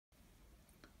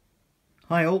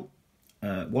Hi all,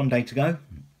 one day to go,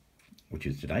 which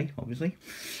is today, obviously.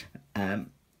 I'm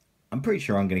pretty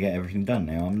sure I'm going to get everything done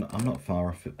now. I'm not far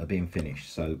off of being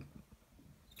finished, so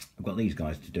I've got these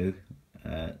guys to do.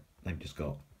 They've just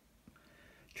got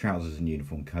trousers and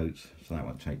uniform coats, so that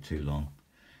won't take too long.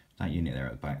 That unit there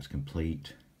at the back is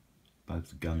complete. Both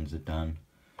the guns are done.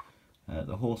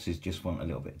 The horses just want a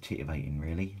little bit of titivating,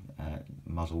 really.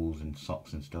 Muzzles and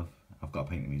socks and stuff. I've got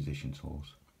to paint the musician's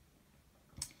horse.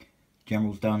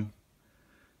 General's done,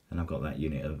 and I've got that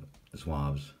unit of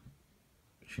Zouaves.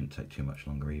 Shouldn't take too much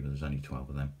longer either, there's only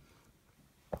 12 of them.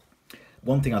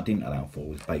 One thing I didn't allow for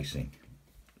was basing,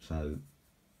 so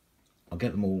I'll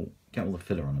get all the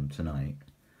filler on them tonight,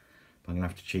 but I'm going to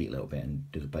have to cheat a little bit and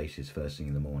do the bases first thing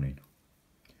in the morning.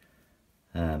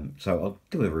 So I'll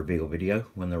do a reveal video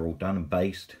when they're all done and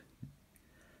based,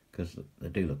 because they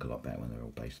do look a lot better when they're all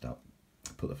based up.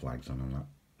 Put the flags on and that,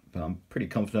 but I'm pretty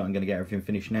confident I'm going to get everything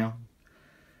finished now.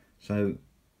 So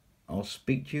I'll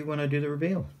speak to you when I do the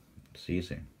reveal. See you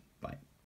soon.